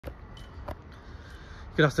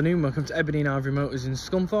Good afternoon, welcome to Ebony and Ivory Motors in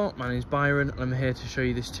Scunthorpe. My name is Byron and I'm here to show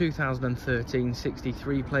you this 2013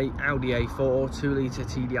 63 plate Audi A4 2-litre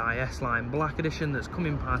TDI S-Line Black Edition that's come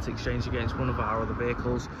in part exchange against one of our other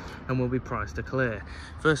vehicles and will be priced to clear.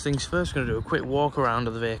 First things first, we're going to do a quick walk around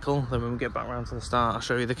of the vehicle, then when we get back round to the start I'll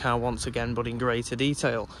show you the car once again but in greater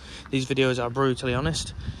detail. These videos are brutally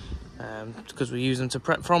honest, because we use them to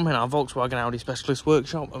prep from in our Volkswagen Audi Specialist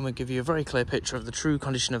Workshop, and we give you a very clear picture of the true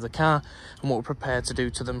condition of the car and what we're prepared to do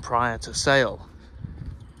to them prior to sale.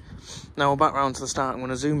 Now we're back round to the start. I'm going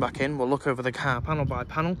to zoom back in, we'll look over the car panel by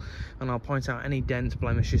panel and I'll point out any dents,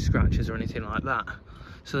 blemishes, scratches or anything like that.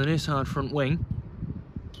 So the near side front wing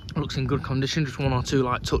looks in good condition, just one or two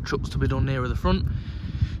light touch-ups to be done nearer the front.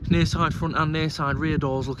 Near side front and near side rear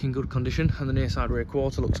doors look in good condition, and the near side rear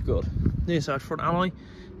quarter looks good. Near side front alloy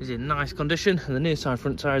is in nice condition, and the near side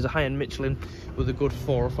front tyre is a high-end Michelin with a good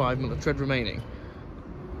 4 or 5 mil of tread remaining.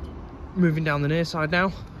 Moving down the near side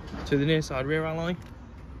now to the near side rear alloy.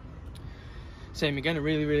 Same again, a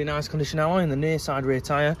really nice condition alloy, and the near side rear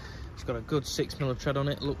tyre, it's got a good 6 mil of tread on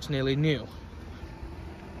it, looks nearly new.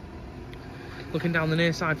 Looking down the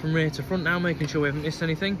near side from rear to front now, making sure we haven't missed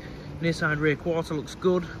anything. Near side rear quarter looks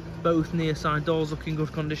good, both near side doors look in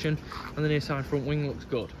good condition, and the near side front wing looks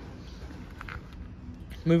good.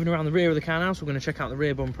 Moving around the rear of the car now, so we're going to check out the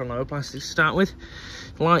rear bumper and lower plastic to start with.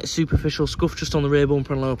 Light superficial scuff just on the rear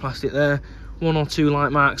bumper and lower plastic there. One or two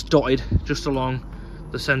light marks dotted just along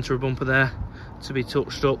the centre of bumper there to be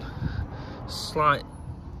touched up. Slight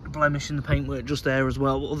blemish in the paintwork just there as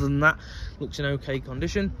well, but other than that, looks in okay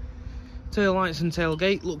condition. Tail lights and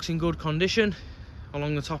tailgate looks in good condition.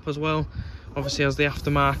 Along the top as well, obviously has the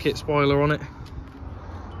aftermarket spoiler on it.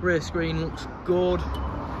 Rear screen looks good,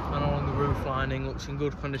 and along the roof lining looks in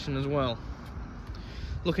good condition as well.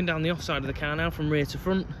 Looking down the offside of the car now from rear to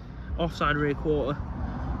front, offside rear quarter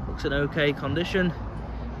looks in okay condition,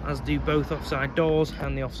 as do both offside doors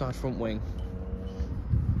and the offside front wing.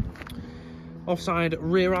 Offside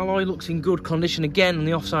rear alloy looks in good condition again, and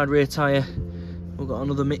the offside rear tyre, we've got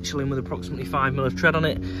another Michelin with approximately 5 mil of tread on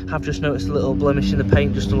it. I've just noticed a little blemish in the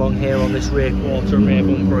paint just along here on this rear quarter and rear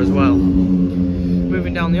bumper as well.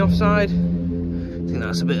 Moving down the offside, I think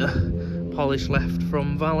that's a bit of polish left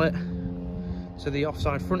from valet. So the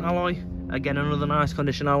offside front alloy, again another nice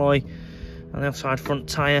condition alloy, and the offside front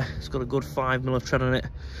tyre, it's got a good 5 mil of tread on it.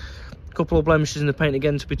 A couple of blemishes in the paint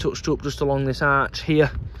again to be touched up just along this arch here.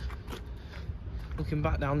 Looking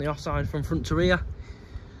back down the offside from front to rear,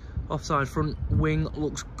 offside front wing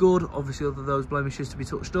looks good, obviously other those blemishes to be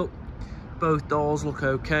touched up. Both doors look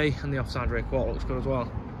okay, and the offside rear quarter looks good as well.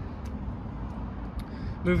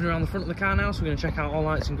 Moving around the front of the car now, so we're going to check out all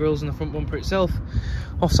lights and grills in the front bumper itself.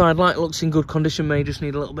 Offside light looks in good condition, may just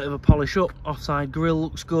need a little bit of a polish up. Offside grille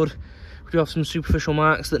looks good. We do have some superficial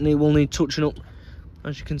marks that will need touching up,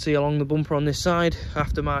 as you can see along the bumper on this side.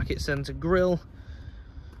 Aftermarket centre grille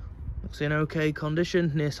looks in okay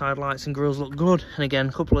condition. Near side lights and grills look good, and again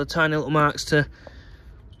a couple of tiny little marks to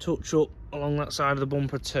touch up along that side of the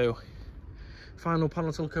bumper too. Final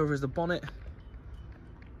panel to look over is the bonnet.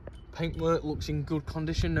 Paintwork looks in good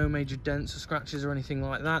condition, no major dents or scratches or anything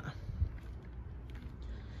like that,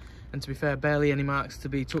 and to be fair, barely any marks to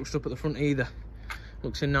be touched up at the front either.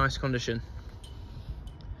 Looks in nice condition.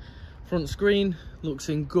 Front screen looks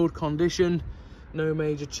in good condition, no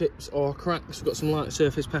major chips or cracks. We've got some light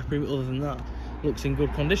surface peppering, but other than that, looks in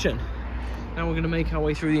good condition. Now we're going to make our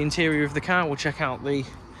way through the interior of the car. We'll check out the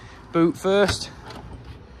boot first.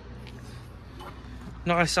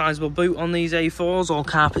 Nice sizable boot on these A4s, all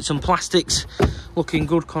carpets and plastics, look in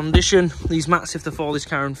good condition. These mats, if they fall this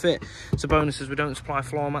car and fit, it's a bonus as we don't supply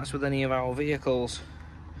floor mats with any of our vehicles.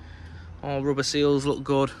 All rubber seals look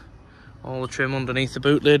good. All the trim underneath the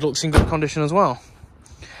boot lid looks in good condition as well.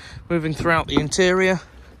 Moving throughout the interior,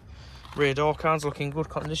 rear door cards look in good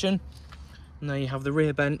condition. And there you have the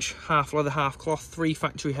rear bench, half leather, half cloth, 3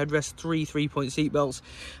 factory headrests, 3 3-point seat belts,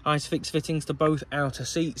 ISOFIX fittings to both outer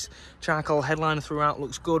seats. Charcoal headliner throughout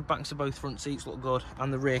looks good, backs of both front seats look good,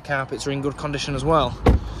 and the rear carpets are in good condition as well.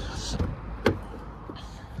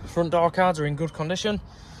 Front door cards are in good condition.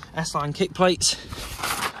 S-line kick plates,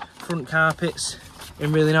 front carpets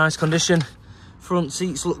in really nice condition. Front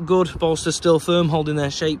seats look good, bolsters still firm, holding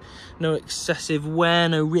their shape. No excessive wear,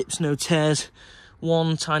 no rips, no tears.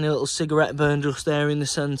 One tiny little cigarette burn just there in the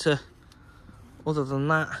centre. Other than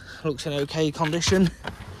that, looks in okay condition.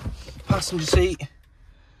 Passenger seat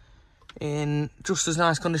in just as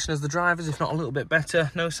nice condition as the driver's, if not a little bit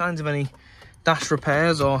better. No signs of any dash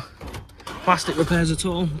repairs or plastic repairs at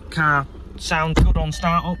all. Car sounds good on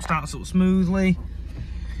start up, starts up smoothly.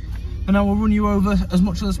 And now we'll run you over as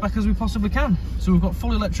much of the spec as we possibly can. So we've got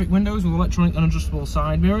full electric windows with electronic and adjustable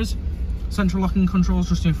side mirrors, central locking controls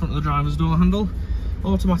just in front of the driver's door handle,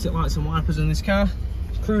 automatic lights and wipers in this car,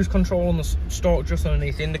 cruise control on the stalk just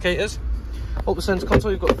underneath the indicators. Up the centre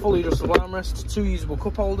console, you've got fully adjustable armrests, 2 usable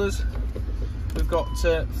cup holders. We've got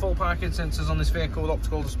full parking sensors on this vehicle with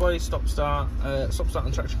optical display, stop start and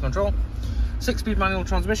traction control. 6-speed manual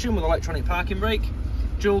transmission with electronic parking brake,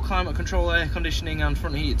 dual climate control, air conditioning and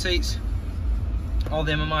front heated seats. All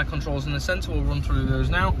the MMI controls in the centre, we'll run through those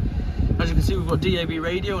now. As you can see, we've got DAB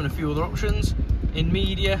radio and a few other options. In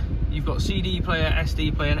media, you've got CD player,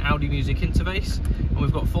 SD player and Audi music interface, and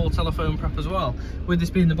we've got full telephone prep as well. With this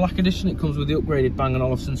being the black edition, it comes with the upgraded Bang &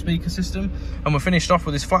 Olufsen speaker system, and we're finished off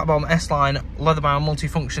with this flat bottom S-Line leather-bound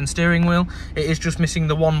multifunction steering wheel. It is just missing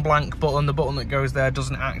the one blank button. The button that goes there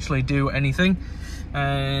doesn't actually do anything.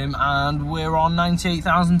 And we're on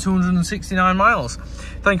 98,269 miles.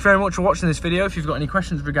 Thank you very much for watching this video. If you've got any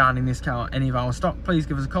questions regarding this car or any of our stock, please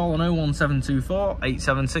give us a call on 01724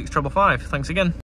 876 555. Thanks again.